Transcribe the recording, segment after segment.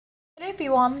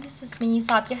everyone, this is me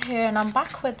Sadia here, and I'm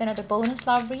back with another bonus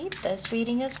love read. This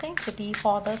reading is going to be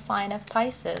for the sign of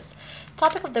Pisces.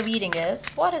 Topic of the reading is,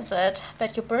 what is it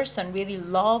that your person really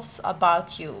loves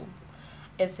about you?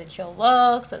 Is it your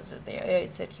looks? Is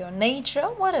it your nature?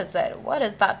 What is it? What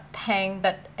is that thing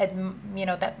that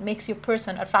that makes your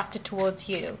person attracted towards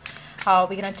you?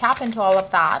 We're gonna tap into all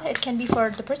of that. It can be for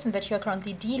the person that you're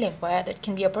currently dealing with. It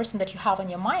can be a person that you have on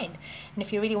your mind. And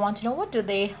if you really want to know what do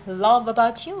they love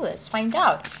about you, let's find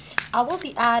out. I will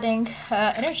be adding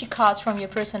energy cards from your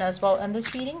person as well in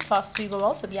this reading. Plus, we will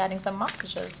also be adding some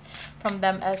messages from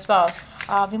them as well.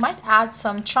 We might add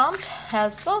some charms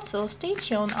as well. So stay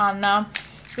tuned on.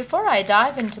 Before I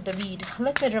dive into the read,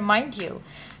 let me remind you,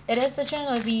 it is a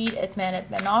general read. It may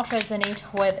not resonate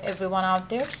with everyone out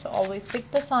there. So always pick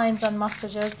the signs and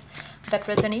messages that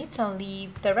resonates and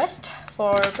leave the rest.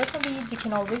 For personal reads, you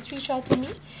can always reach out to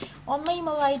me on my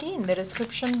email ID in the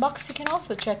description box. You can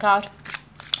also check out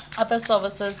other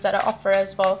services that I offer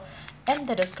as well in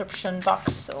the description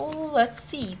box. So let's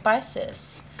see,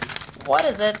 Pisces. What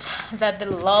is it that they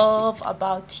love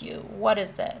about you? What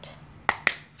is that?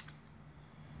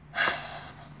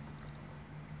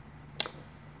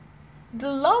 They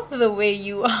love the way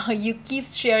you keep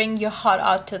sharing your heart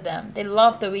out to them. They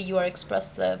love the way you are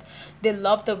expressive. They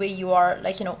love the way you are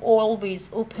always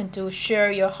open to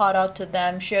share your heart out to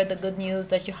them, share the good news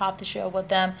that you have to share with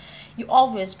them. You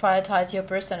always prioritize your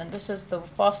person, and this is the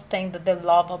first thing that they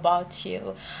love about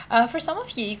you. For some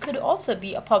of you, you could also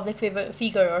be a public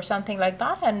figure or something like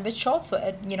that, and which also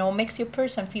makes your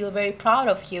person feel very proud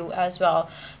of you as well.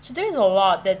 So there's a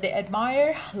lot that they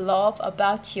admire, love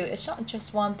about you. It's not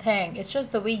just one thing. It's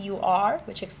just the way you are,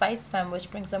 which excites them,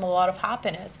 which brings them a lot of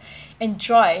happiness and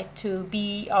joy to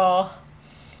be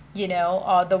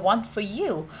the one for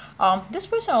you. This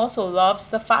person also loves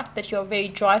the fact that you're very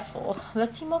joyful.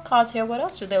 Let's see more cards here. What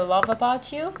else do they love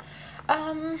about you?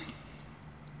 I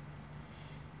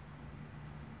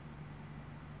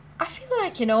feel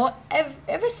like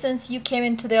ever since you came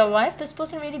into their life, this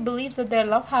person really believes that their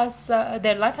life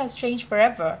has changed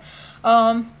forever.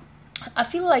 I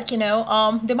feel like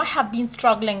they might have been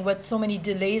struggling with so many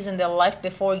delays in their life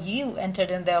before you entered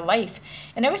in their life,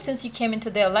 and ever since you came into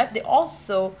their life, they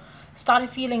also started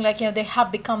feeling like they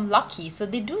have become lucky. So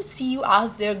they do see you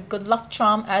as their good luck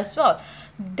charm as well.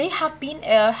 They have been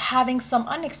having some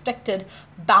unexpected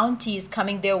bounties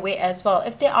coming their way as well.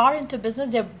 If they are into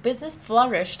business, their business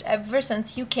flourished ever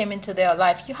since you came into their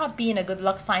life. You have been a good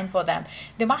luck sign for them.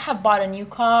 They might have bought a new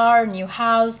car, new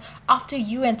house after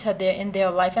you entered in their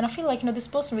life, and I feel like this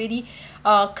person really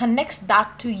connects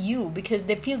that to you because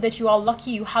they feel that you are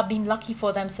lucky. You have been lucky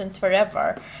for them since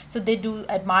forever. So they do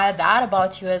admire that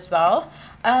about you as well.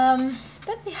 Then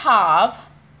we have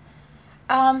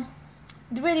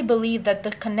they really believe that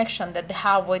the connection that they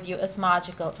have with you is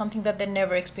magical, something that they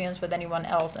never experience with anyone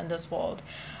else in this world.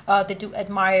 They do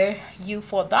admire you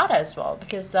for that as well,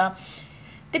 because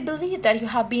they believe that you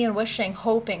have been wishing,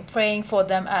 hoping, praying for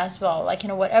them as well.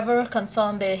 Whatever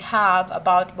concern they have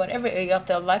about whatever area of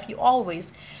their life, you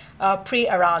always pray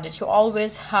around it. You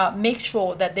always make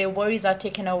sure that their worries are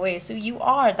taken away. So you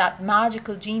are that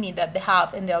magical genie that they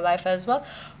have in their life as well,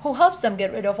 who helps them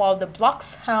get rid of all the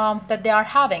blocks that they are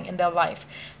having in their life.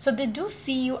 So they do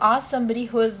see you as somebody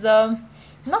who is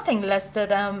nothing less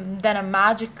than a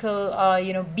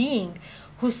magical being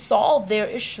who solve their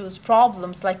issues,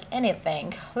 problems like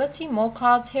anything. Let's see more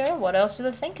cards here. What else do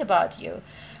they think about you?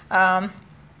 Or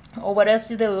what else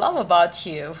do they love about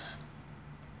you?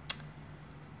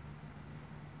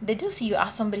 They do see you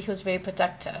as somebody who's very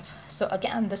protective. So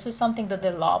again, this is something that they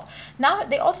love. Now,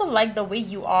 they also like the way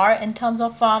you are in terms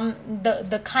of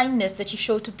the kindness that you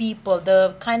show to people,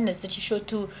 the kindness that you show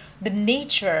to the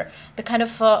nature, the kind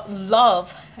of love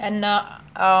and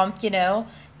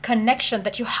connection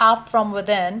that you have from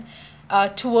within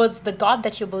towards the God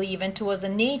that you believe in, towards the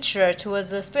nature, towards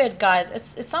the spirit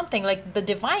guides. It's something like the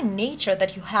divine nature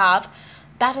that you have.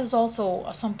 That is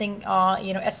also something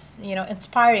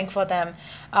inspiring for them.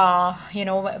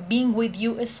 Being with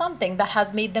you is something that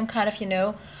has made them kind of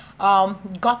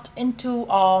got into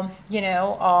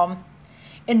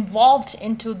involved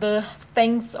into the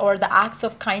things or the acts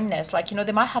of kindness.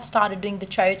 They might have started doing the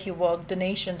charity work,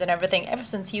 donations and everything ever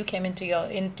since you came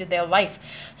into their life.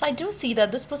 So I do see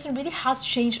that this person really has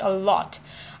changed a lot.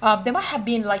 They might have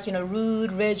been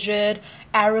rude, rigid,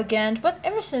 arrogant, but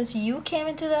ever since you came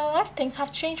into their life, things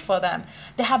have changed for them.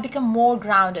 They have become more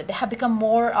grounded. They have become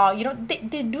more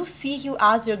they do see you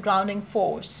as your grounding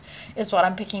force, is what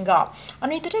I'm picking up.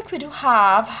 Underneath the deck, we do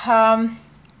have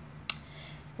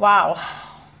wow,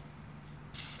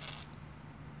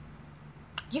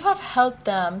 You have helped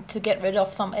them to get rid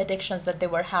of some addictions that they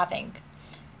were having.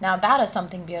 Now that is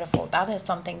something beautiful. That is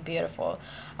something beautiful.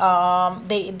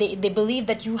 They believe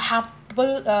that you have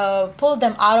pulled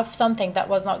them out of something that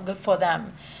was not good for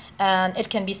them. And it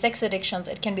can be sex addictions,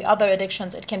 it can be other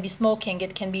addictions, it can be smoking,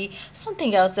 it can be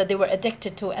something else that they were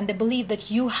addicted to, and they believe that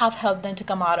you have helped them to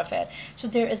come out of it. So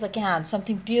there is again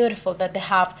something beautiful that they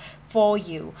have for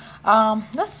you.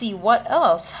 Let's see what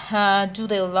else do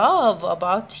they love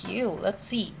about you. Let's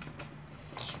see.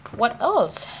 What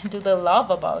else do they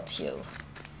love about you?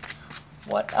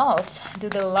 What else do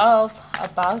they love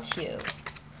about you?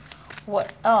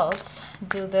 What else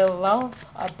do they love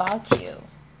about you?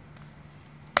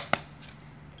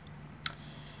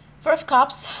 Four of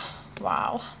Cups.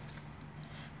 Wow.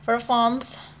 Four of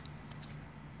Wands.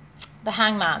 The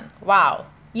Hangman. Wow.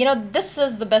 You know, this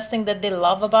is the best thing that they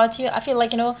love about you. I feel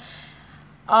like, you know,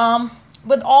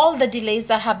 with all the delays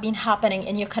that have been happening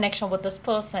in your connection with this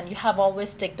person, you have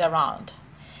always sticked around.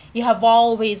 You have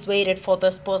always waited for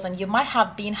this person. You might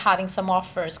have been having some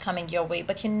offers coming your way,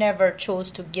 but you never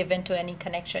chose to give into any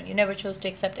connection. You never chose to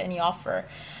accept any offer.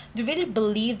 They really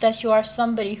believe that you are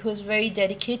somebody who is very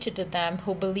dedicated to them,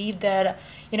 who believe that,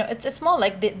 you know, it's more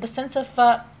like the sense of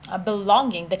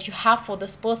belonging that you have for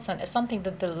this person is something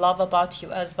that they love about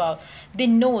you as well. They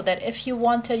know that if you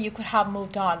wanted, you could have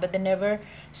moved on, but they never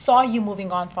saw you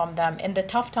moving on from them. In the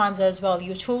tough times as well,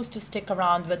 you chose to stick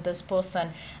around with this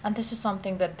person, and this is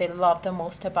something that they love the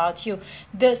most about you.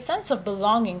 The sense of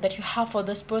belonging that you have for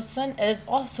this person is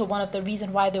also one of the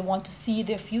reasons why they want to see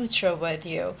their future with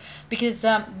you, because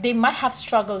they might have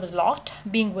struggled a lot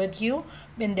being with you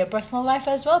in their personal life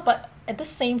as well, but at the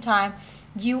same time,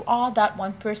 you are that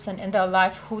one person in their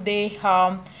life who they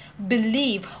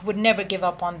believe would never give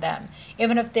up on them.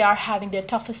 Even if they are having their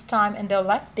toughest time in their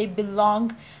life, they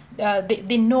belong.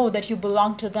 They know that you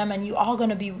belong to them, and you are going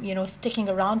to be, you know, sticking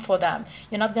around for them.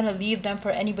 You're not going to leave them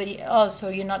for anybody else,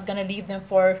 or you're not going to leave them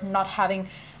for not having,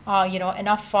 you know,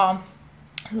 enough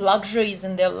luxuries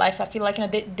in their life. I feel like, you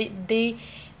know,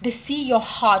 they see your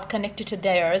heart connected to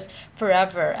theirs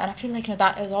forever, and I feel like, you know,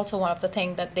 that is also one of the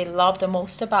things that they love the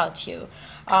most about you.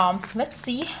 Let's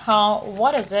see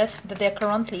what is it that they're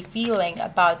currently feeling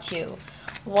about you.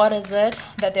 What is it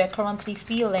that they're currently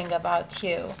feeling about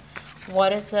you?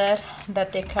 What is it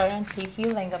that they're currently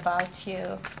feeling about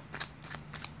you?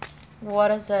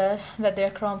 What is it that they're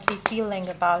currently feeling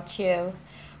about you?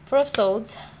 Four of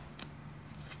Swords,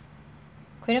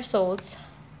 Queen of Swords,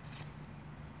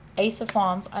 Ace of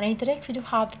Wands, and in the deck we do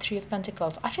have the Three of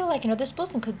Pentacles. I feel like, you know, this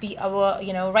person could be our,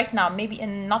 you know, right now, maybe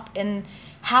not in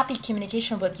happy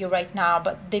communication with you right now,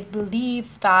 but they believe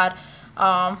that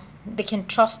they can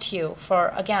trust you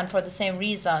for the same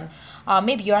reason.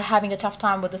 Maybe you're having a tough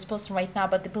time with this person right now,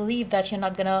 but they believe that you're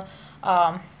not gonna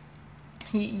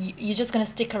you're just gonna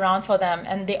stick around for them,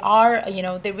 and they are, you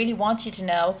know, they really want you to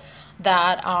know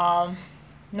that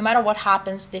no matter what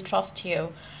happens, they trust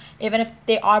you. Even if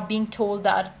they are being told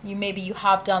that you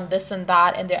have done this and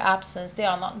that in their absence, they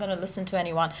are not going to listen to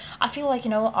anyone. I feel like, you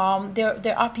know,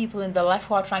 there are people in their life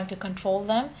who are trying to control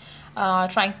them,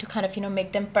 trying to kind of, you know,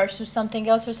 make them pursue something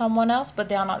else or someone else, but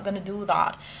they are not going to do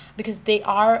that because they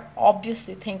are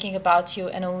obviously thinking about you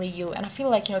and only you. And I feel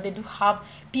like, you know, they do have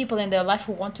people in their life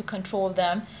who want to control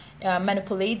them,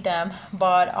 manipulate them,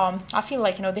 but I feel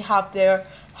like, you know, they have their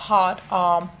heart,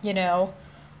 you know,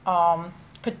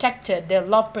 protected, their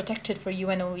love protected for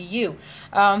you and only you.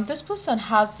 This person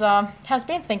has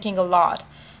been thinking a lot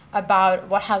about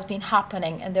what has been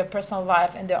happening in their personal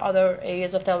life and their other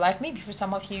areas of their life. Maybe for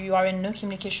some of you, you are in no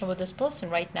communication with this person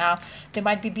right now. They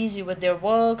might be busy with their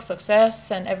work,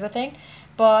 success, and everything.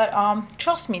 But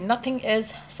trust me, nothing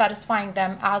is satisfying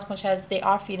them as much as they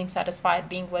are feeling satisfied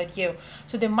being with you.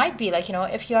 So they might be like, you know,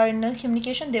 if you are in no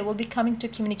communication, they will be coming to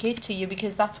communicate to you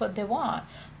because that's what they want.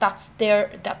 That's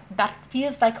that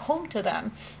feels like home to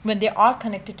them when they are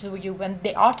connected to you, when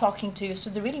they are talking to you. So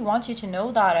they really want you to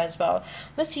know that as well.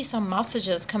 Let's see some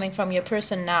messages coming from your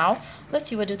person now. Let's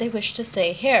see, what do they wish to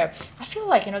say here. I feel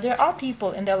like, you know, there are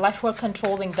people in their life who are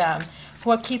controlling them, who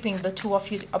are keeping the two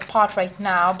of you apart right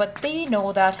now, but they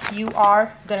know that you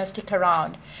are gonna stick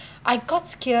around. I got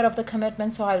scared of the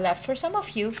commitment, so I left. For some of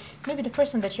you, maybe the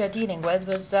person that you're dealing with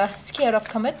was scared of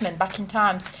commitment back in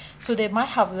times, so they might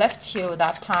have left you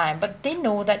that time, but they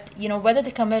know that, you know, whether they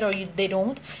commit or they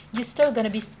don't, you're still going to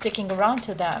be sticking around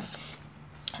to them.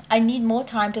 I need more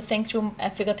time to think through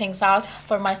and figure things out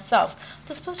for myself.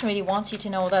 This person really wants you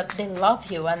to know that they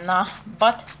love you, and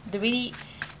but they really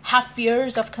have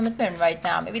fears of commitment right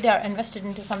now. Maybe they are invested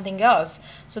into something else,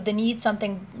 so they need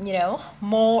something, you know,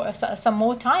 more, some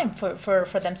more time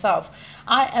for themselves.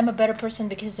 I am a better person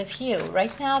because of you.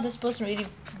 Right now, this person really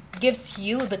gives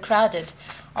you the credit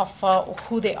of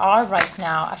who they are right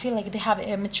now. I feel like they have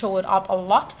matured up a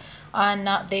lot, and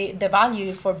they value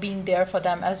you for being there for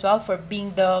them as well, for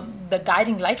being the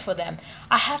guiding light for them.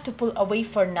 I have to pull away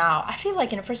for now. I feel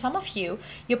like, you know, for some of you,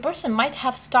 your person might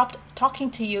have stopped talking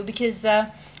to you because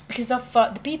of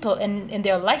the people in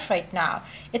their life right now.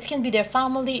 It can be their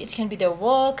family, it can be their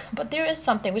work, but there is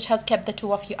something which has kept the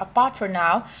two of you apart for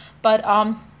now. But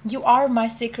you are my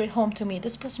sacred home to me.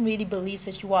 This person really believes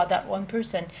that you are that one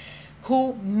person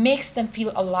who makes them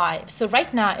feel alive. So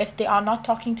right now, if they are not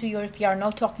talking to you, or if you are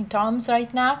not talking terms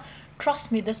right now,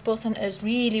 trust me, this person is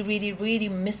really, really, really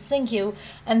missing you,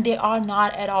 and they are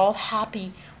not at all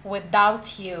happy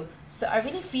without you. So I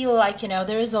really feel like, you know,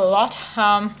 there is a lot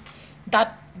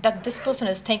that this person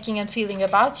is thinking and feeling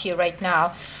about you right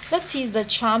now. Let's see the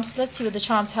charms. Let's see what the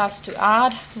charms has to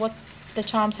add. What the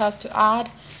charms has to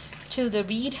add to the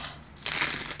read.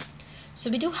 So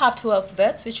we do have two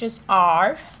alphabets, which is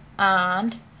R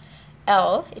and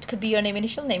L. It could be your name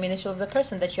initial of the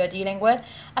person that you are dealing with.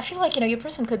 I feel like, you know, your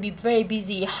person could be very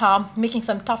busy making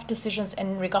some tough decisions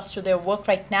in regards to their work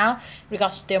right now,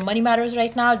 regards to their money matters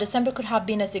right now. December could have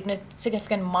been a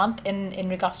significant month in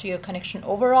regards to your connection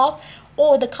overall,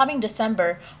 or the coming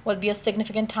December will be a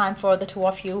significant time for the two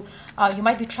of you. You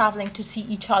might be traveling to see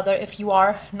each other if you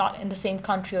are not in the same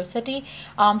country or city.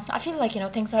 I feel like, you know,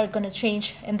 things are going to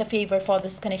change in the favor for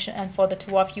this connection and for the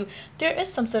two of you. There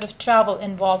is some sort of travel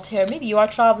involved here. Maybe you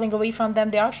are traveling away from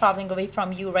them, they are traveling away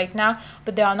from you right now,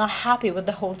 but they are not happy with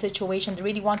the whole situation. They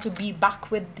really want to be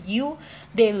back with you.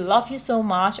 They love you so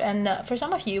much, and for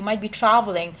some of you, you might be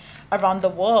traveling around the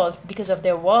world because of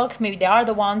their work. Maybe they are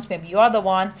the ones, maybe you are the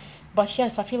one. But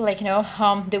yes, I feel like, you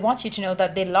know, they want you to know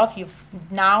that they love you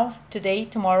now, today,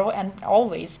 tomorrow, and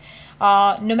always.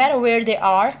 No matter where they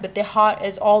are, but their heart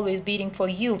is always beating for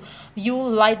you. You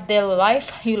light their life,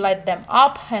 you light them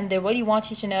up, and they really want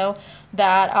you to know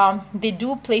that they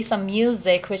do play some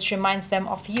music which reminds them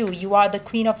of you. You are the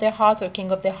queen of their hearts or king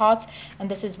of their hearts,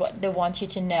 and this is what they want you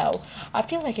to know. I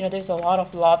feel like, you know, there's a lot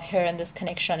of love here in this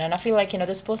connection, and I feel like, you know,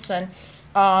 this person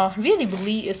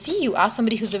really see you as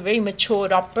somebody who's a very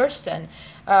matured up person.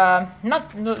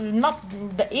 Not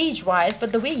the age wise,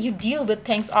 but the way you deal with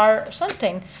things are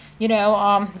something, you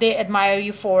know, they admire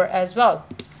you for as well.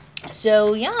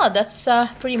 So yeah, that's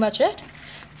pretty much it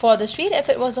for this read. If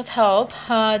it was of help,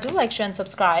 do like, share, and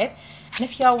subscribe. And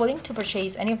if you are willing to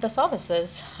purchase any of the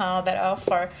services that I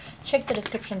offer, check the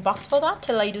description box for that.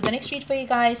 Till I do the next read for you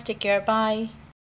guys, take care, bye.